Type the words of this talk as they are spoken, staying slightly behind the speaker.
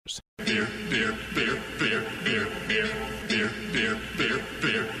Do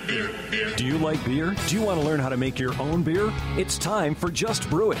you like beer? Do you want to learn how to make your own beer? It's time for Just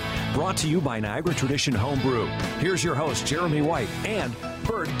Brew It, brought to you by Niagara Tradition Home Brew. Here's your host, Jeremy White and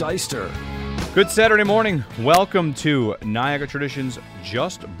Bert Deister. Good Saturday morning. Welcome to Niagara Tradition's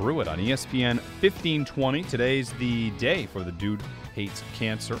Just Brew It on ESPN 1520. Today's the day for the Dude Hates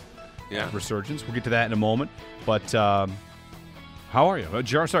Cancer resurgence. We'll get to that in a moment. But how are you?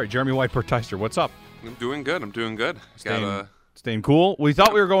 Jeremy White, Bert Deister. What's up? I'm doing good. Staying cool. We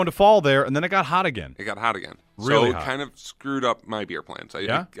thought we were going to fall there, and then it got hot again. It got hot again. Really so hot. It kind of screwed up my beer plans.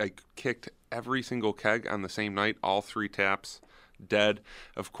 Yeah? I kicked every single keg on the same night, all three taps dead.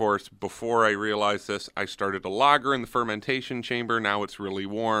 Of course, before I realized this, I started a lager in the fermentation chamber. Now it's really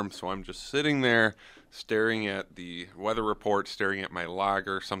warm, so I'm just sitting there staring at the weather report, staring at my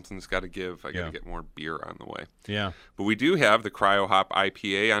lager. Something's got to give. I got to get more beer on the way. Yeah. But we do have the Cryo Hop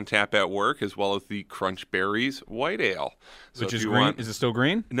IPA on tap at work, as well as the Crunch Berries White Ale. So Which is green? Is it still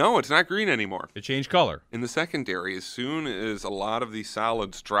green? No, it's not green anymore. It changed color. In the secondary, as soon as a lot of these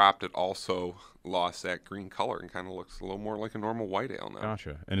solids dropped, it also lost that green color and kind of looks a little more like a normal white ale now.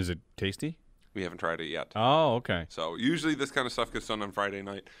 Gotcha. And is it tasty? We haven't tried it yet. Oh, okay. So usually this kind of stuff gets done on Friday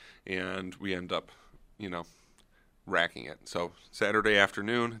night, and we end up, racking it. So Saturday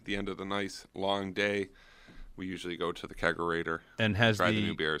afternoon, at the end of the nice long day, we usually go to the kegerator and has try the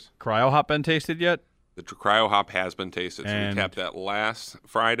new beers. Cryo Hop been tasted yet? The Cryo Hop has been tasted. So And- we tapped that last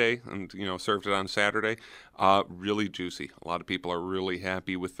Friday and, served it on Saturday. Really juicy. A lot of people are really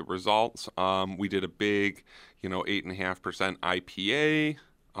happy with the results. We did a big, 8.5% IPA.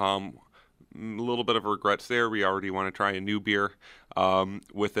 A little bit of regrets there. We already want to try a new beer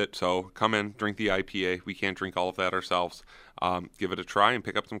with it. So come in, drink the IPA. We can't drink all of that ourselves. Give it a try and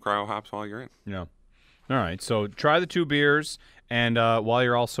pick up some Cryo Hops while you're in. Yeah. All right. So try the two beers. And while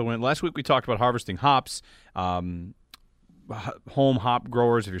you're also in, last week we talked about harvesting hops, home hop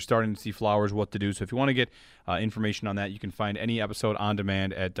growers, if you're starting to see flowers, what to do. So if you want to get information on that, you can find any episode on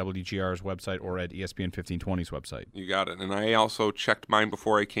demand at WGR's website or at ESPN 1520's website. You got it. And I also checked mine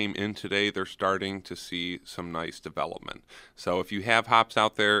before I came in today. They're starting to see some nice development. So if you have hops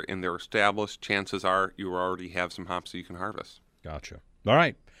out there and they're established, chances are you already have some hops that you can harvest. Gotcha. All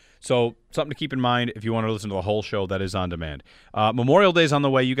right. So something to keep in mind if you want to listen to the whole show, that is on demand. Memorial Day is on the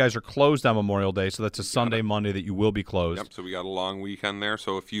way. You guys are closed on Memorial Day, so that's a Sunday, Monday that you will be closed. Yep, so we got a long weekend there.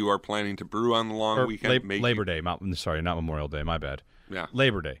 So if you are planning to brew on the long weekend, Labor Day. Sorry, not Memorial Day. My bad. Yeah.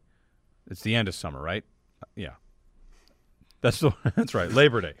 Labor Day. It's the end of summer, right? Yeah. That's right.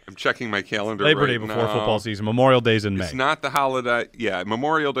 Labor Day. I'm checking my calendar Labor right Day before now. football season. Memorial Day's in May. It's not the holiday. Yeah,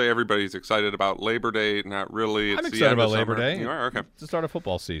 Memorial Day, everybody's excited about. Labor Day, not really. It's I'm the excited end of about Labor summer. Day. You are? Okay. It's the start of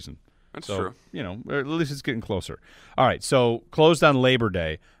football season. That's so, true. At least it's getting closer. All right, so closed on Labor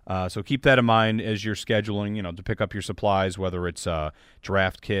Day. So keep that in mind as you're scheduling, to pick up your supplies, whether it's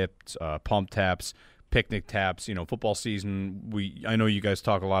draft kits, pump taps, picnic taps. Football season, I know you guys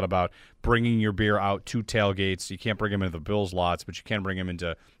talk a lot about bringing your beer out to tailgates. You can't bring them into the Bills lots, but you can bring them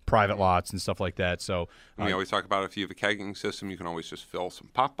into private lots and stuff like that. So And we always talk about if you have a kegging system, you can always just fill some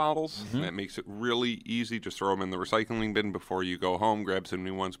pop bottles. Mm-hmm. That makes it really easy. Just throw them in the recycling bin before you go home. Grab some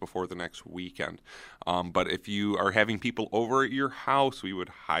new ones before the next weekend. But if you are having people over at your house, we would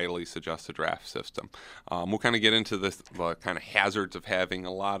highly suggest a draft system. We'll kind of get into this kind of hazards of having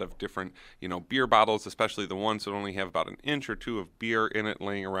a lot of different, beer bottles, especially the ones that only have about an inch or two of beer in it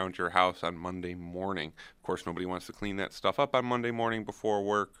laying around your house on Monday morning. Of course, nobody wants to clean that stuff up on Monday morning before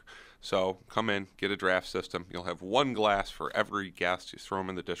work. So come in, get a draft system. You'll have one glass for every guest. You throw them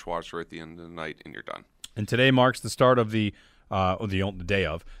in the dishwasher at the end of the night, and you're done. And today marks the start of the day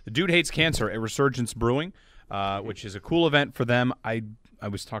of the Dude Hates Cancer at Resurgence Brewing, which is a cool event for them. I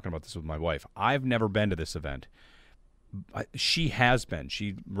was talking about this with my wife. I've never been to this event. She has been.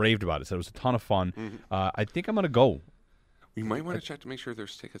 She raved about it. Said it was a ton of fun. Mm-hmm. I think I'm going to go. We might want to check to make sure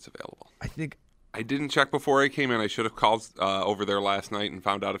there's tickets available. I didn't check before I came in. I should have called over there last night and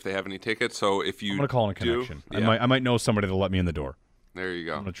found out if they have any tickets. So if you I'm going to call in a connection. Yeah. I might know somebody that'll let me in the door. There you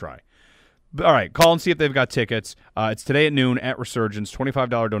go. I'm going to try. But, all right, call and see if they've got tickets. It's today at noon at Resurgence,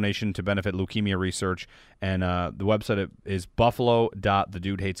 $25 donation to benefit leukemia research. And the website is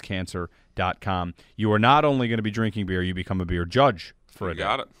buffalo.thedudehatescancer.com. You are not only going to be drinking beer, you become a beer judge for a day. You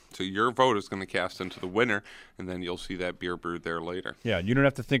got it. So your vote is going to cast into the winner, and then you'll see that beer brewed there later. Yeah, you don't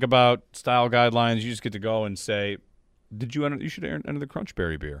have to think about style guidelines. You just get to go and say, you should enter the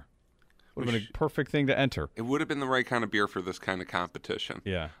Crunchberry beer. Would have been a perfect thing to enter. It would have been the right kind of beer for this kind of competition.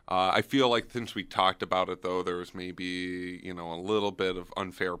 Yeah. I feel like since we talked about it, though, there was maybe, a little bit of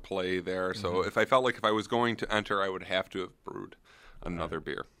unfair play there. So if I felt like if I was going to enter, I would have to have brewed another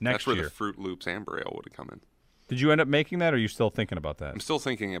beer. Next That's where year. the Fruit Loops Amber Ale would have come in. Did you end up making that, or are you still thinking about that? I'm still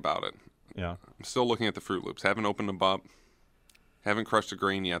thinking about it. Yeah. I'm still looking at the Fruit Loops. Haven't opened them up. Haven't crushed a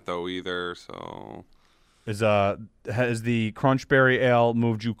grain yet, though, either. So, Has the Crunchberry Ale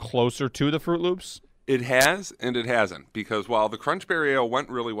moved you closer to the Fruit Loops? it has and it hasn't, because while the Crunchberry Ale went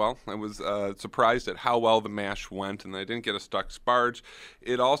really well, I was surprised at how well the mash went, and I didn't get a stuck sparge.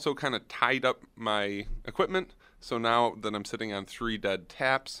 It also kind of tied up my equipment. So now that I'm sitting on 3 dead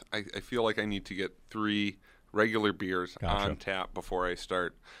taps, I feel like I need to get 3 regular beers on tap before I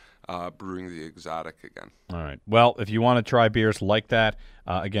start brewing the exotic again. All right. Well, if you want to try beers like that,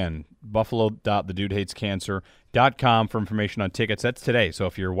 again, buffalo.thedudehatescancer.com for information on tickets. That's today. So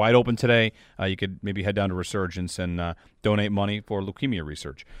if you're wide open today, you could maybe head down to Resurgence and donate money for leukemia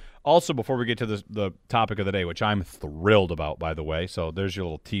research. Also, before we get to the topic of the day, which I'm thrilled about, by the way, so there's your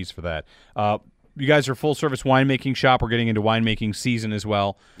little tease for that. You guys are a full-service winemaking shop. We're getting into winemaking season as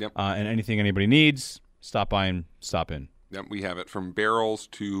well. Yep. And anything anybody needs, stop by and stop in. Yep, we have it from barrels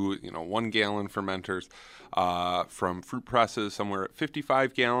to 1-gallon fermenters, from fruit presses somewhere at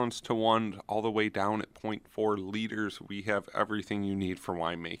 55 gallons to 1, all the way down at 0.4 liters. We have everything you need for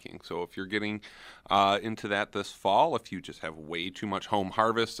winemaking. So if you're getting into that this fall, if you just have way too much home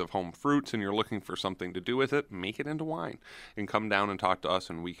harvests of home fruits and you're looking for something to do with it, make it into wine and come down and talk to us,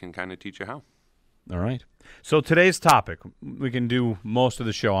 and we can kind of teach you how. All right. So today's topic, we can do most of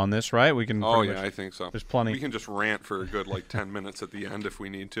the show on this, right? We can. Oh, yeah, I think so. There's plenty. We can just rant for a good 10 minutes at the end if we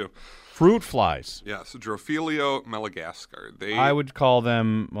need to. Fruit flies. Yeah, so Drophilio melagaster. I would call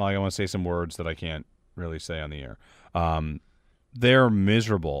them, well, I want to say some words that I can't really say on the air. They're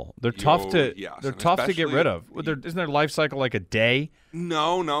miserable. They're tough to get rid of. Isn't their life cycle like a day?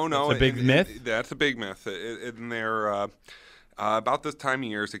 No. That's a big myth? That's a big myth. And they're... about this time of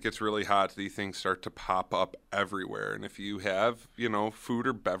year, as it gets really hot, these things start to pop up everywhere. And if you have, food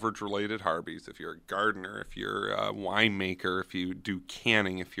or beverage-related hobbies, if you're a gardener, if you're a winemaker, if you do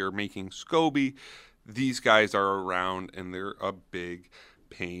canning, if you're making SCOBY, these guys are around, and they're a big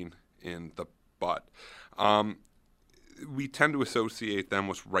pain in the butt. We tend to associate them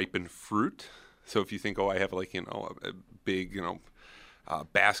with ripened fruit. So if you think, I have a big,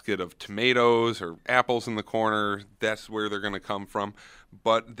 basket of tomatoes or apples in the corner, that's where they're going to come from.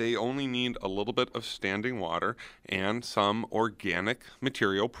 But they only need a little bit of standing water and some organic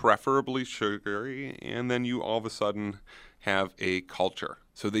material, preferably sugary, and then you all of a sudden have a culture.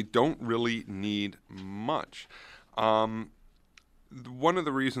 So they don't really need much. One of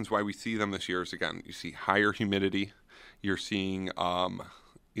the reasons why we see them this year is, again, you see higher humidity, you're seeing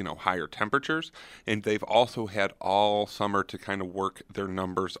higher temperatures, and they've also had all summer to kind of work their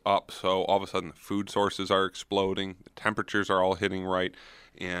numbers up. So all of a sudden the food sources are exploding, the temperatures are all hitting right,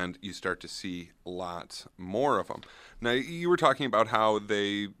 and you start to see lots more of them. Now, you were talking about how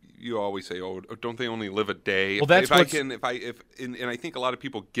you always say, don't they only live a day? Well, and I think a lot of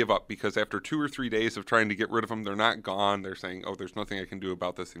people give up because after 2 or 3 days of trying to get rid of them, they're not gone. They're saying, there's nothing I can do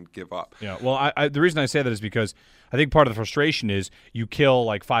about this, and give up. Yeah, well, the reason I say that is because I think part of the frustration is you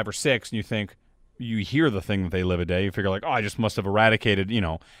kill 5 or 6, and you think, you hear the thing that they live a day, you figure I just must have eradicated,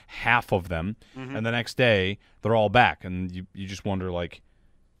 half of them, and the next day they're all back, and you just wonder,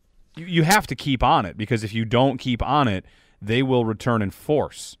 you have to keep on it, because if you don't keep on it, they will return in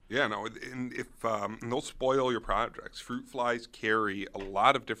force. Yeah, no, and they'll spoil your projects. Fruit flies carry a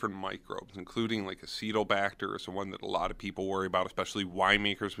lot of different microbes, including Acetobacter is the one that a lot of people worry about, especially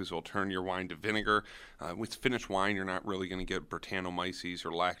winemakers, because it'll turn your wine to vinegar. With finished wine, you're not really going to get Brettanomyces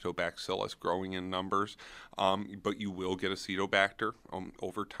or Lactobacillus growing in numbers, but you will get Acetobacter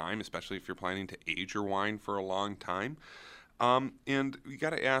over time, especially if you're planning to age your wine for a long time. And you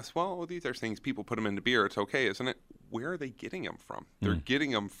got to ask, these are things people put them into beer. It's okay, isn't it? Where are they getting them from? They're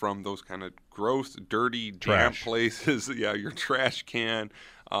getting them from those kind of gross, dirty, damp places. Yeah, your trash can,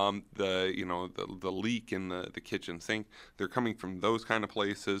 the leak in the kitchen sink. They're coming from those kind of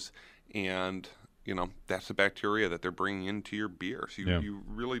places, and that's the bacteria that they're bringing into your beer. So you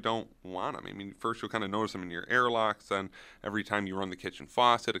really don't want them. I mean, first you'll kind of notice them in your airlocks. Then every time you run the kitchen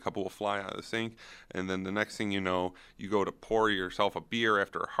faucet, a couple will fly out of the sink. And then the next thing you know, you go to pour yourself a beer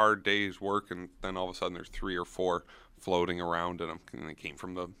after a hard day's work, and then all of a sudden there's 3 or 4 floating around in them, and they came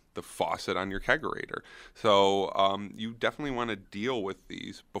from the faucet on your kegerator. So you definitely want to deal with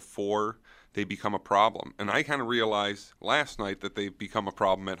these before they become a problem. And I kind of realized last night that they've become a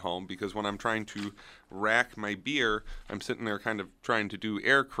problem at home, because when I'm trying to rack my beer, I'm sitting there kind of trying to do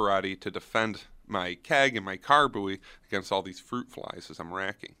air karate to defend my keg and my car buoy against all these fruit flies as I'm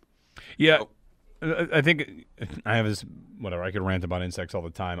racking. Yeah, I think I have this, I could rant about insects all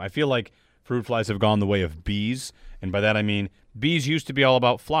the time. I feel like fruit flies have gone the way of bees. And by that I mean bees used to be all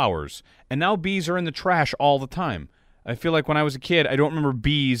about flowers, and now bees are in the trash all the time. I feel like when I was a kid, I don't remember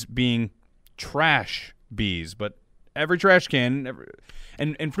bees being trash bees, but every trash can,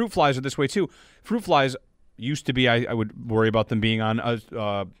 and fruit flies are this way too. Fruit flies used to be, I would worry about them being on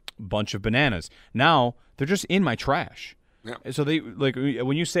a bunch of bananas. Now they're just in my trash. Yeah. So they, like,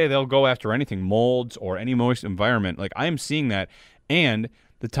 when you say they'll go after anything, molds or any moist environment, like I am seeing that, and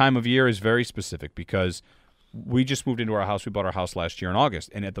the time of year is very specific because we just moved into our house. We bought our house last year in August,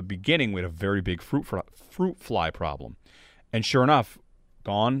 and at the beginning we had a very big fruit fly problem, and sure enough,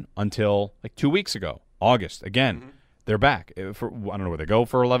 gone until like 2 weeks ago, August again. Mm-hmm. They're back. I don't know where they go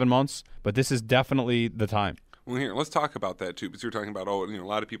for 11 months, but this is definitely the time. Well, here, let's talk about that too, because you're talking about, a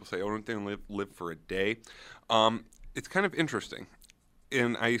lot of people say, don't they live for a day? It's kind of interesting.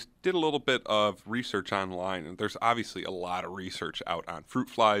 And I did a little bit of research online, and there's obviously a lot of research out on fruit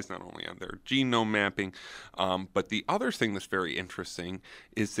flies, not only on their genome mapping, but the other thing that's very interesting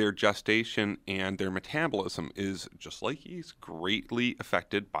is their gestation and their metabolism is, just like yeast, greatly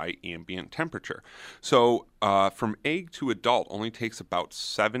affected by ambient temperature. So from egg to adult only takes about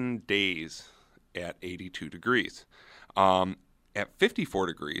 7 days at 82 degrees. At 54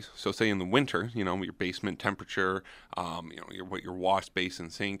 degrees, so say in the winter, your basement temperature, what your wash basin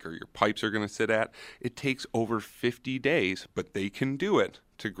sink or your pipes are going to sit at, it takes over 50 days, but they can do it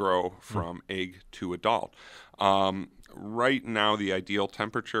to grow from egg to adult. Right now, the ideal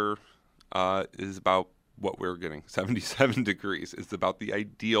temperature is about what we're getting, 77 degrees is about the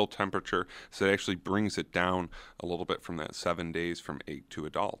ideal temperature, so it actually brings it down a little bit from that 7 days from egg to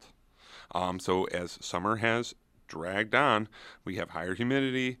adult. So as summer has dragged on, we have higher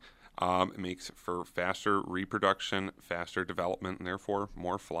humidity. It makes for faster reproduction, faster development, and therefore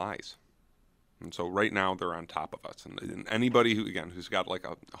more flies. And so right now they're on top of us. And anybody who's got like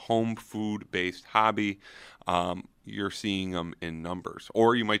a home food-based hobby, you're seeing them in numbers,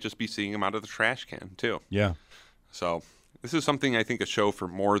 or you might just be seeing them out of the trash can too. Yeah. So this is something I think a show for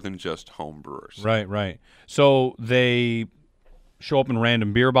more than just home brewers. Right. So they show up in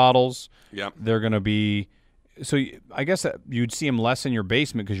random beer bottles. Yep. They're going to be. So I guess that you'd see them less in your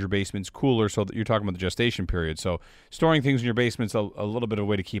basement because your basement's cooler, so that you're talking about the gestation period. So storing things in your basement's a little bit of a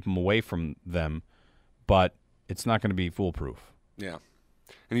way to keep them away from them, but it's not going to be foolproof. Yeah.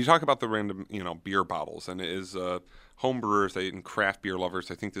 And you talk about the random, beer bottles, and it is home brewers and craft beer lovers,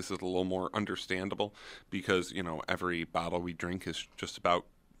 I think this is a little more understandable because, every bottle we drink is just about,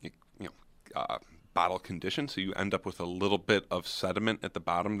 bottle condition, so you end up with a little bit of sediment at the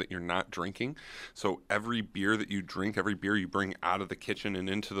bottom that you're not drinking. So every beer that you drink, every beer you bring out of the kitchen and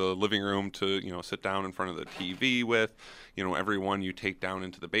into the living room to, sit down in front of the TV with, every one you take down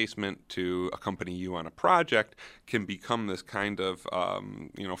into the basement to accompany you on a project can become this kind of,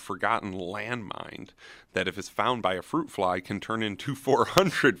 forgotten landmine that if it's found by a fruit fly can turn into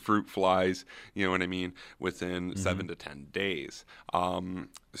 400 fruit flies, within 7 to 10 days.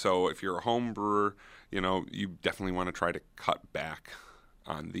 So if you're a home brewer, you definitely want to try to cut back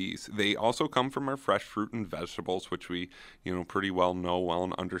on these. They also come from our fresh fruit and vegetables, which we, pretty well know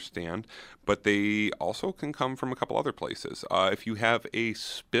and understand. But they also can come from a couple other places. If you have a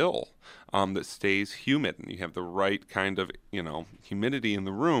spill that stays humid and you have the right kind of, humidity in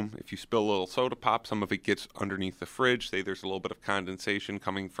the room, if you spill a little soda pop, some of it gets underneath the fridge. Say there's a little bit of condensation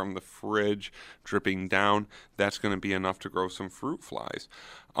coming from the fridge dripping down. That's going to be enough to grow some fruit flies.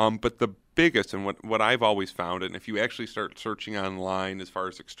 But the biggest, and what I've always found, and if you actually start searching online as far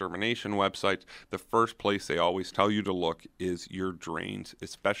as extermination websites, the first place they always tell you to look is your drains,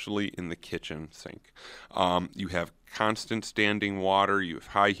 especially in the kitchen sink. You have constant standing water, you have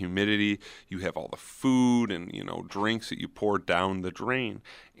high humidity, you have all the food and drinks that you pour down the drain,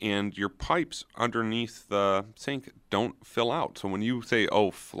 and your pipes underneath the sink don't fill out. So when you say,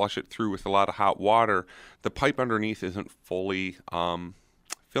 flush it through with a lot of hot water, the pipe underneath isn't fully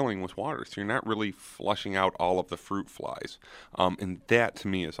filling with water, so you're not really flushing out all of the fruit flies. And that, to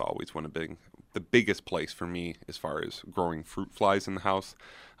me, is always the biggest place for me as far as growing fruit flies in the house.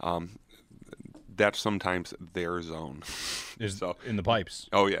 That's sometimes their zone. So in the pipes?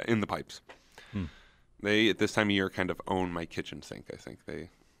 Oh, yeah, in the pipes. They, at this time of year, kind of own my kitchen sink, I think.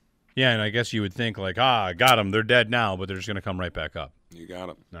 Yeah, and I guess you would think, like, I got them. They're dead now, but they're just going to come right back up. You got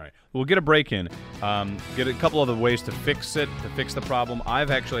them. All right. We'll get a break in. Get a couple other ways to fix it, to fix the problem.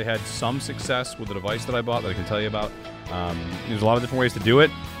 I've actually had some success with the device that I bought that I can tell you about. There's a lot of different ways to do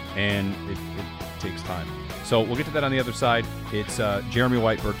it, and it takes time. So we'll get to that on the other side. It's Jeremy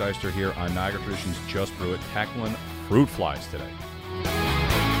White, Bert Deister here on Niagara Traditions Just Brew It, tackling fruit flies today.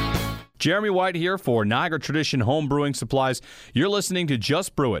 Jeremy White here for Niagara Tradition Home Brewing Supplies. You're listening to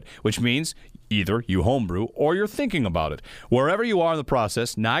Just Brew It, which means either you homebrew or you're thinking about it. Wherever you are in the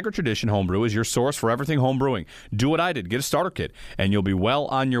process, Niagara Tradition Homebrew is your source for everything home brewing. Do what I did. Get a starter kit, and you'll be well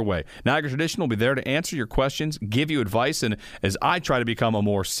on your way. Niagara Tradition will be there to answer your questions, give you advice, and as I try to become a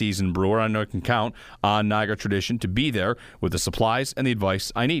more seasoned brewer, I know I can count on Niagara Tradition to be there with the supplies and the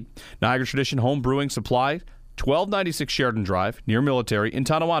advice I need. Niagara Tradition Home Brewing Supply, 1296 Sheridan Drive, near Military, in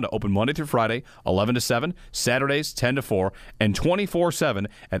Tonawanda. Open Monday through Friday, 11 to 7, Saturdays, 10 to 4, and 24/7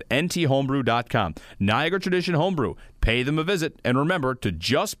 at nthomebrew.com. Niagara Tradition Homebrew. Pay them a visit, and remember to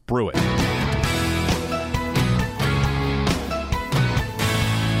just brew it.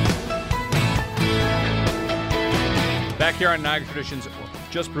 Back here on Niagara Tradition's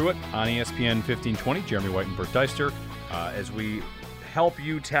Just Brew It on ESPN 1520. Jeremy White and Bert Deister as we help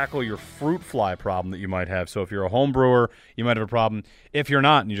you tackle your fruit fly problem that you might have. So if you're a home brewer, you might have a problem. If you're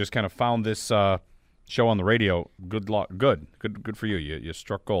not, and you just kind of found this show on the radio, good luck. Good for you. You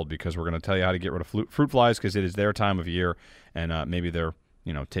struck gold, because we're going to tell you how to get rid of fruit flies, because it is their time of year, and maybe they're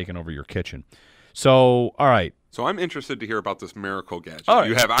taking over your kitchen. So all right. So I'm interested to hear about this miracle gadget right.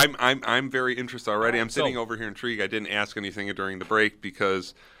 you have. I'm very interested already. I'm sitting over here intrigued. I didn't ask anything during the break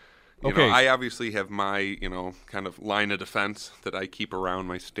because. You know, I obviously have my, kind of line of defense that I keep around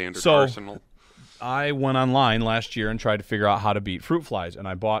my standard arsenal. I went online last year and tried to figure out how to beat fruit flies, and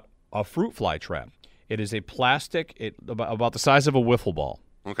I bought a fruit fly trap. It is a plastic, about the size of a wiffle ball.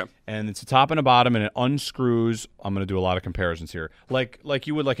 Okay. And it's a top and a bottom, and it unscrews. I'm going to do a lot of comparisons here. Like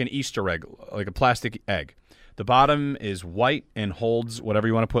you would like an Easter egg, like a plastic egg. The bottom is white and holds whatever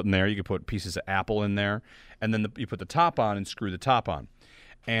you want to put in there. You can put pieces of apple in there, and then you put the top on and screw the top on.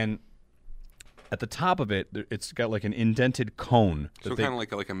 And at the top of it, it's got like an indented cone. So kind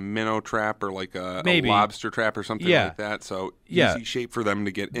of like a minnow trap or like a lobster trap or something like that. So easy shape for them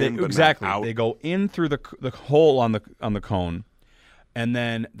to get in, but exactly. not out. They go in through the hole on the cone, and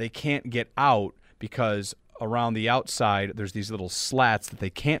then they can't get out because around the outside there's these little slats that they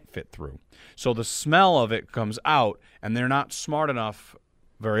can't fit through. So the smell of it comes out, and they're not smart enough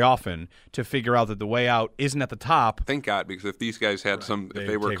very often to figure out that the way out isn't at the top. Thank God, because if these guys had if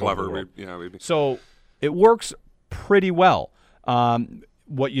they were clever, we'd be. So it works pretty well.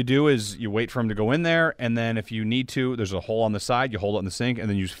 What you do is you wait for them to go in there, and then if you need to, there's a hole on the side, you hold it in the sink, and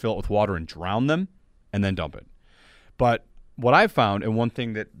then you just fill it with water and drown them, and then dump it. But what I found, and one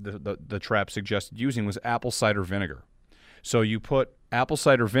thing that the trap suggested using, was apple cider vinegar. So you put apple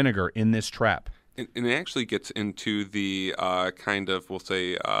cider vinegar in this trap. And it actually gets into the kind of, we'll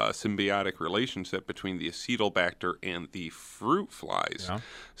say, symbiotic relationship between the acetobacter and the fruit flies. Yeah.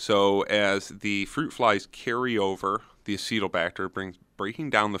 So as the fruit flies carry over the acetobacter,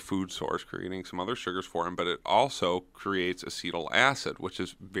 breaking down the food source, creating some other sugars for them, but it also creates acetyl acid, which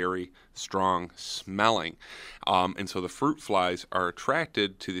is very strong smelling. And so the fruit flies are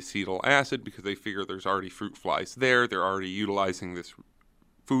attracted to the acetyl acid because they figure there's already fruit flies there. They're already utilizing this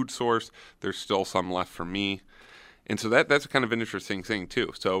food source. There's still some left for me. And so that's kind of an interesting thing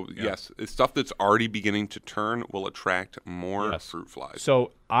too. So yes, it's stuff that's already beginning to turn will attract more fruit flies.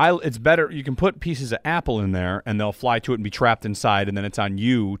 So it's better, you can put pieces of apple in there and they'll fly to it and be trapped inside, and then it's on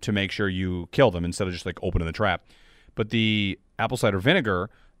you to make sure you kill them instead of just like opening the trap. But the apple cider vinegar,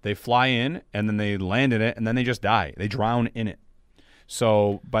 they fly in and then they land in it and then they just die. They drown in it.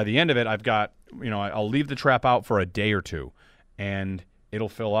 So by the end of it, I've got, I'll leave the trap out for a day or two, and it'll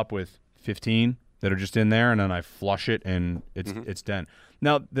fill up with 15 that are just in there, and then I flush it, and it's done.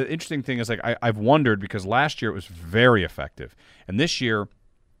 Now, the interesting thing is, like, I've wondered, because last year it was very effective, and this year,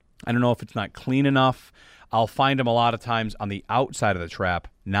 I don't know if it's not clean enough. I'll find them a lot of times on the outside of the trap,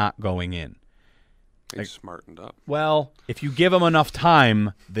 not going in. They smartened up. Well, if you give them enough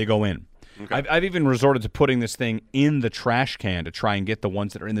time, they go in. Okay. I've even resorted to putting this thing in the trash can to try and get the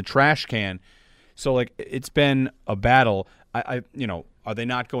ones that are in the trash can. So, like, it's been a battle. Are they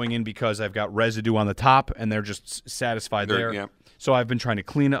not going in because I've got residue on the top and they're just satisfied there? Yeah. So I've been trying to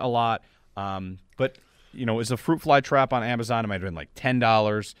clean it a lot. But, it's a fruit fly trap on Amazon. It might have been like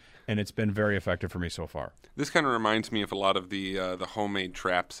 $10, and it's been very effective for me so far. This kind of reminds me of a lot of the homemade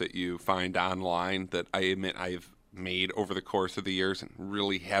traps that you find online that I admit I've made over the course of the years and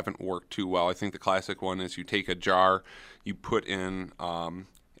really haven't worked too well. I think the classic one is you take a jar, you put in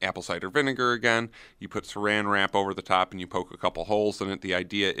apple cider vinegar again, you put saran wrap over the top, and you poke a couple holes in it. The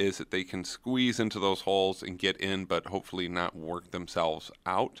idea is that they can squeeze into those holes and get in, but hopefully not work themselves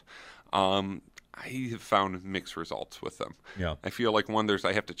out. I have found mixed results with them. Yeah. I feel like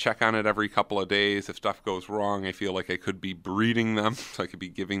I have to check on it every couple of days. If stuff goes wrong, I feel like I could be breeding them, so I could be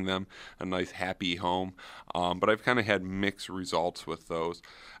giving them a nice happy home. But I've kind of had mixed results with those.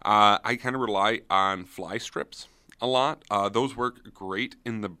 I kind of rely on fly strips a lot. Those work great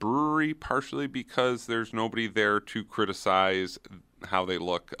in the brewery, partially because there's nobody there to criticize how they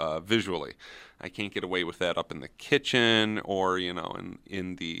look visually. I can't get away with that up in the kitchen or, in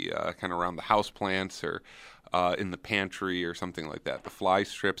the kind of around the house plants or in the pantry or something like that. The fly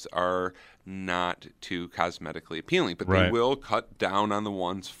strips are not too cosmetically appealing, but they Right. will cut down on the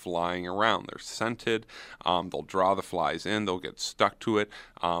ones flying around. They're scented. They'll draw the flies in. They'll get stuck to it.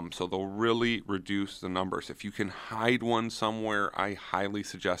 So they'll really reduce the numbers. If you can hide one somewhere, I highly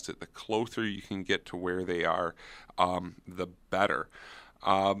suggest it. The closer you can get to where they are, the better.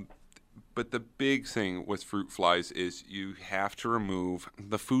 But the big thing with fruit flies is you have to remove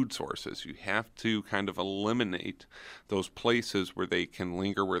the food sources. You have to kind of eliminate those places where they can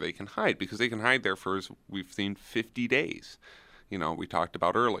linger, where they can hide, because they can hide there for, as we've seen, 50 days. We talked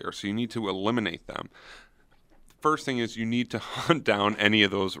about earlier. So you need to eliminate them. First thing is you need to hunt down any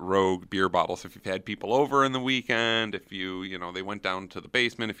of those rogue beer bottles. If you've had people over in the weekend, if they went down to the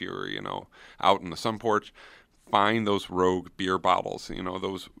basement, if you were, out in the sun porch, find those rogue beer bottles,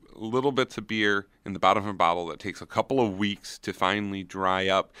 those little bits of beer in the bottom of a bottle that takes a couple of weeks to finally dry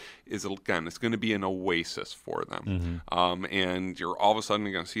up it's going to be an oasis for them. And you're all of a sudden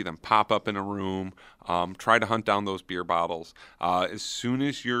going to see them pop up in a room. Try to hunt down those beer bottles. As soon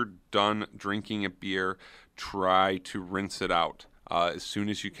as you're done drinking a beer, try to rinse it out as soon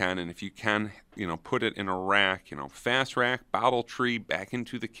as you can. And if you can, put it in a rack, fast rack, bottle tree, back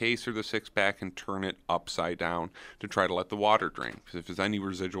into the case or the six-pack and turn it upside down to try to let the water drain. Because if there's any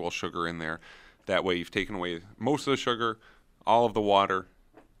residual sugar in there, that way you've taken away most of the sugar, all of the water,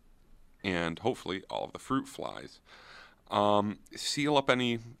 and hopefully all of the fruit flies. Seal up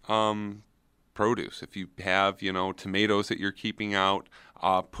any produce. If you have, tomatoes that you're keeping out,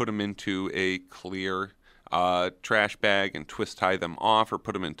 put them into a clear trash bag and twist tie them off, or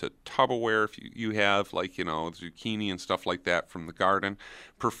put them into Tupperware if you have zucchini and stuff like that from the garden.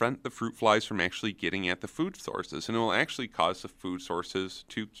 Prevent the fruit flies from actually getting at the food sources, and it will actually cause the food sources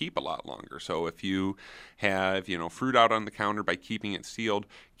to keep a lot longer. So if you have fruit out on the counter, by keeping it sealed,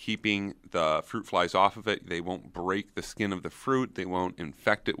 keeping the fruit flies off of it, they won't break the skin of the fruit, they won't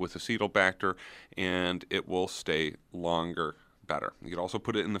infect it with Acetobacter, and it will stay longer better. You could also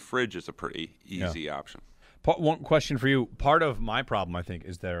put it in the fridge as a pretty easy option. One question for you. Part of my problem, I think,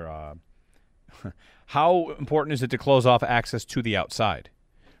 is how important is it to close off access to the outside,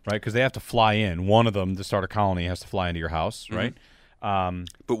 right? Because they have to fly in. One of them, to start a colony, has to fly into your house, right?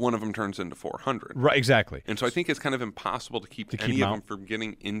 But one of them turns into 400. Right, exactly. And so I think it's kind of impossible to keep any of them from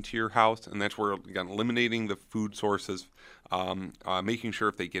getting into your house, and that's where, again, eliminating the food sources, making sure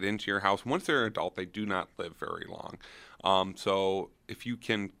if they get into your house, once they're an adult, they do not live very long. So if you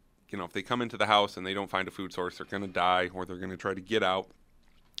can, if they come into the house and they don't find a food source, they're going to die or they're going to try to get out,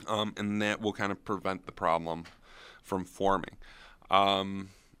 and that will kind of prevent the problem from forming.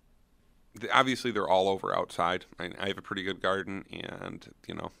 Obviously, they're all over outside. I have a pretty good garden, and,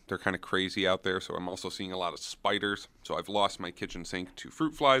 they're kind of crazy out there, so I'm also seeing a lot of spiders. So I've lost my kitchen sink to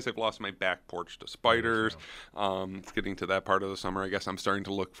fruit flies. I've lost my back porch to spiders. It's getting to that part of the summer. I guess I'm starting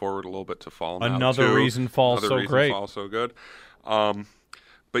to look forward a little bit to fall now, Another reason fall's so great. Fall's so good.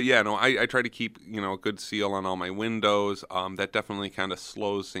 But yeah, no, I try to keep, a good seal on all my windows. That definitely kind of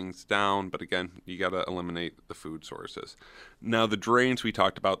slows things down. But again, you got to eliminate the food sources. Now, the drains we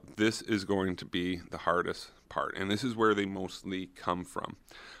talked about, this is going to be the hardest part. And this is where they mostly come from.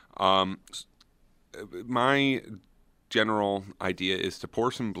 My general idea is to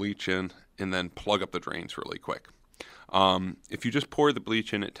pour some bleach in and then plug up the drains really quick. If you just pour the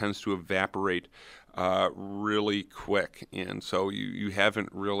bleach in, it tends to evaporate really quick, and so you haven't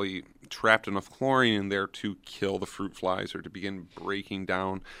really trapped enough chlorine in there to kill the fruit flies or to begin breaking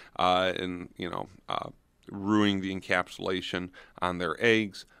down and ruining the encapsulation on their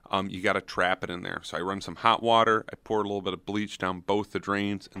eggs. You got to trap it in there. So I run some hot water, I pour a little bit of bleach down both the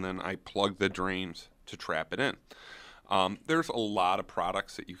drains, and then I plug the drains to trap it in. There's a lot of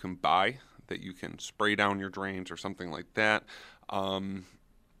products that you can buy that you can spray down your drains or something like that.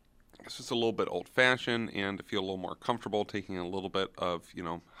 It's just a little bit old-fashioned, and to feel a little more comfortable, taking a little bit of,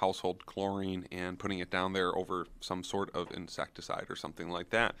 household chlorine and putting it down there over some sort of insecticide or something like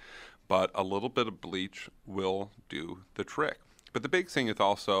that. But a little bit of bleach will do the trick. But the big thing is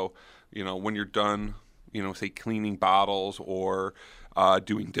also, when you're done say cleaning bottles or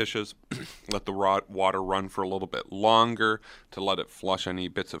doing dishes, let the raw water run for a little bit longer to let it flush any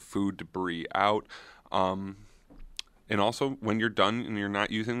bits of food debris out. And also, when you're done and you're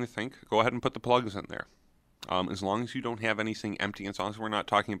not using the sink, go ahead and put the plugs in there. As long as you don't have anything empty, as long as we're not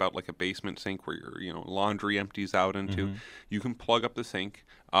talking about like a basement sink where your laundry empties out into, you can plug up the sink,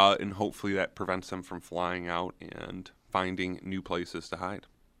 and hopefully that prevents them from flying out and finding new places to hide.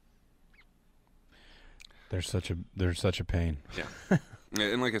 There's such a pain. Yeah.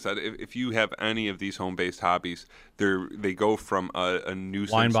 And like I said, if you have any of these home-based hobbies, they go from a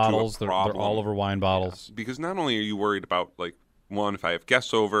nuisance wine bottles, to a problem. They're all over wine bottles. Yeah. Because not only are you worried about, like, one, if I have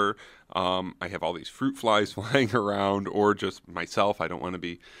guests over, I have all these fruit flies flying around, or just myself, I don't want to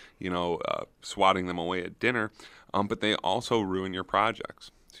be, swatting them away at dinner, but they also ruin your projects.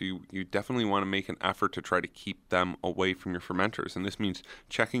 So you definitely want to make an effort to try to keep them away from your fermenters. And this means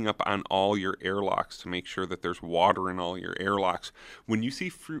checking up on all your airlocks to make sure that there's water in all your airlocks. When you see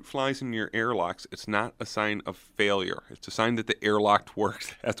fruit flies in your airlocks, it's not a sign of failure. It's a sign that the airlock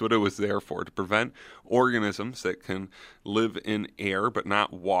works. That's what it was there for, to prevent organisms that can live in air but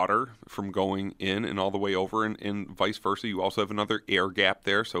not water from going in and all the way over, and vice versa. You also have another air gap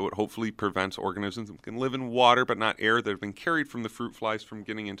there, so it hopefully prevents organisms that can live in water but not air that have been carried from the fruit flies from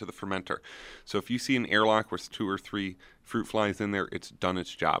getting into the fermenter. So if you see an airlock with 2 or 3 fruit flies in there, it's done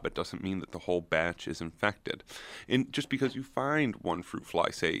its job. It doesn't mean that the whole batch is infected. And just because you find one fruit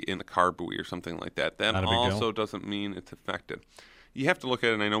fly, say in a car buoy or something like that, that also doesn't mean it's affected. You have to look at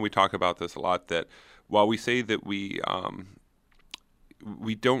it, and I know we talk about this a lot, that while we say that we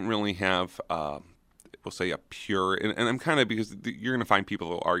don't really have we'll say a pure, and I'm kind of, because you're going to find people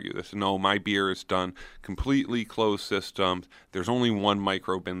that will argue this. No, my beer is done completely closed system. There's only one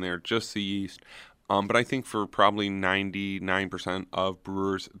microbe in there, just the yeast. But I think for probably 99% of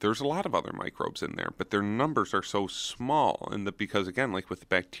brewers, there's a lot of other microbes in there, but their numbers are so small. And because, again, like with the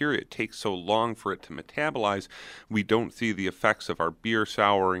bacteria, it takes so long for it to metabolize, we don't see the effects of our beer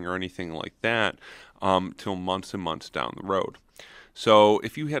souring or anything like that till months and months down the road. So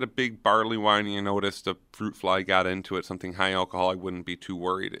if you had a big barley wine and you noticed a fruit fly got into it, something high alcohol, I wouldn't be too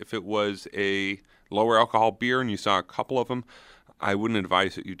worried. If it was a lower alcohol beer and you saw a couple of them, I wouldn't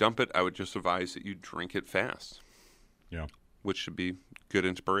advise that you dump it. I would just advise that you drink it fast. Yeah. Which should be good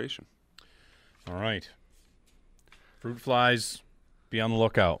inspiration. All right. Fruit flies, be on the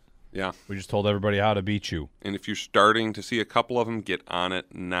lookout. Yeah. We just told everybody how to beat you. And if you're starting to see a couple of them, get on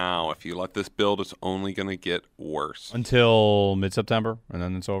it now. If you let this build, it's only going to get worse. Until mid-September, and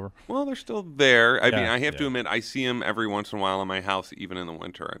then it's over? Well, they're still there. I mean, I have to admit, I see them every once in a while in my house, even in the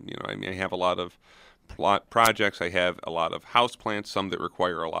winter. I have a lot of projects. I have a lot of house plants, some that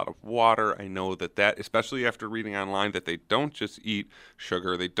require a lot of water. I know that, especially after reading online, that they don't just eat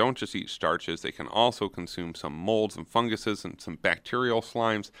sugar, they don't just eat starches. They can also consume some molds and funguses and some bacterial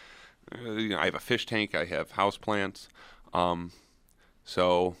slimes. I have a fish tank. I have house plants.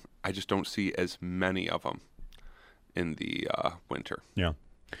 So I just don't see as many of them in the winter. Yeah.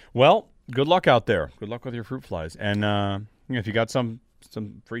 Well, good luck out there. Good luck with your fruit flies. And if you got some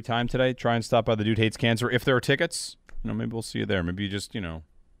free time today, try and stop by the Dude Hates Cancer. If there are tickets, maybe we'll see you there. Maybe you just, show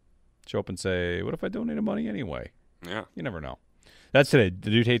up and say, what if I donated money anyway? Yeah. You never know. That's today. The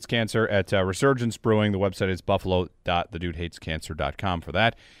Dude Hates Cancer at Resurgence Brewing. The website is buffalo.thedudehatescancer.com for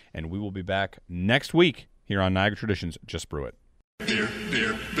that. And we will be back next week here on Niagara Traditions. Just Brew It. Beer,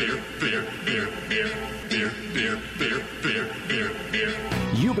 beer, beer, beer, beer, beer, beer, beer, beer, beer, beer, beer.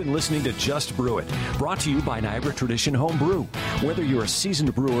 You've been listening to Just Brew It, brought to you by Niagara Tradition Home Brew. Whether you're a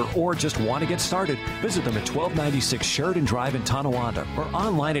seasoned brewer or just want to get started, visit them at 1296 Sheridan Drive in Tonawanda or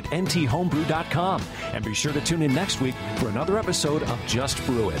online at nthomebrew.com. And be sure to tune in next week for another episode of Just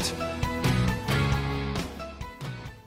Brew It.